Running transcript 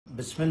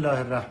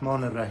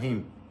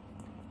Bismillahirrahmanirrahim.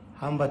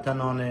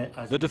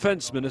 The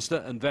defence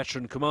minister and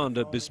veteran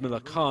commander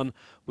Bismillah Khan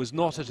was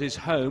not at his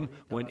home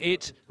when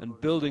it and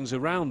buildings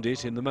around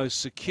it in the most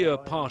secure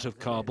part of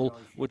Kabul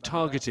were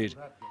targeted.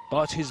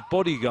 But his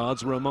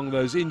bodyguards were among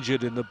those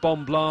injured in the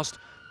bomb blast,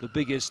 the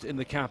biggest in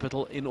the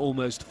capital in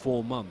almost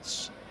 4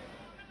 months.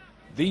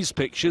 These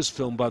pictures,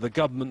 filmed by the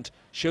government,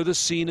 show the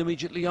scene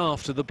immediately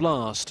after the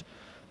blast.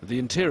 The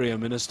Interior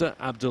Minister,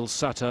 Abdul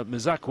Sattar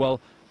Mizakwal,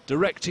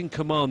 directing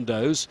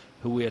commandos,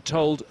 who we are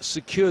told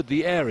secured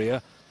the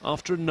area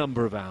after a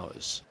number of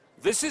hours.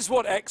 This is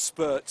what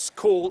experts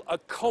call a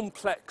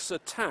complex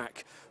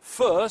attack.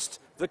 First,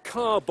 the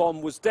car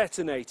bomb was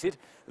detonated,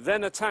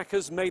 then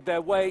attackers made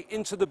their way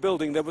into the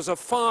building. There was a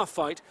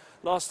firefight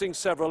lasting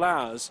several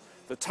hours.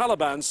 The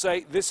Taliban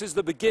say this is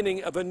the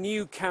beginning of a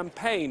new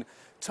campaign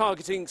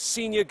targeting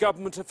senior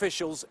government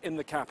officials in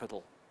the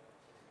capital.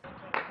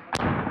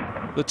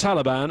 The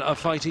Taliban are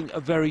fighting a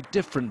very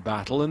different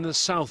battle in the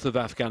south of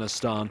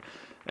Afghanistan,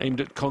 aimed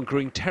at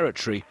conquering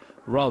territory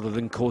rather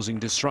than causing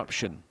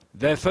disruption.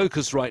 Their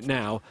focus right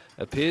now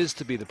appears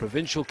to be the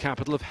provincial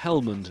capital of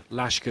Helmand,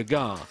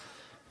 Lashkargah.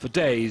 For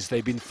days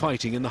they've been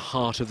fighting in the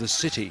heart of the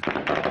city.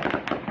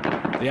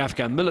 The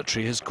Afghan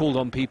military has called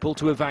on people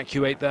to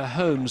evacuate their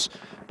homes,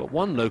 but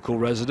one local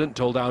resident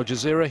told Al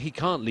Jazeera he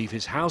can't leave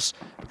his house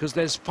because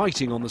there's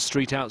fighting on the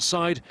street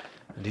outside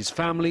and his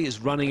family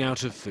is running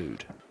out of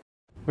food.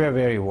 We're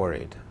very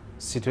worried.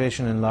 The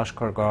situation in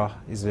Lashkargah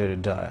is very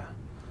dire.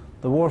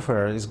 The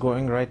warfare is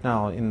going right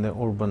now in the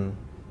urban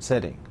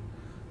setting,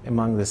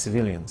 among the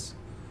civilians.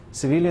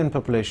 Civilian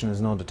population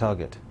is not the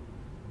target.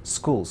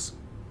 Schools,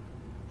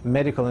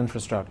 medical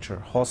infrastructure,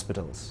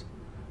 hospitals,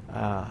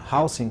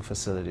 housing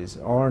facilities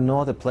are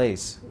not a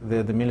place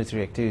where the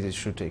military activities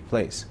should take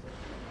place.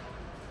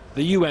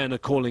 The UN are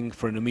calling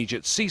for an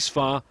immediate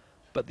ceasefire,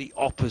 but the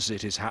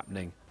opposite is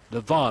happening.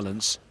 The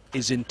violence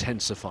is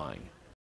intensifying.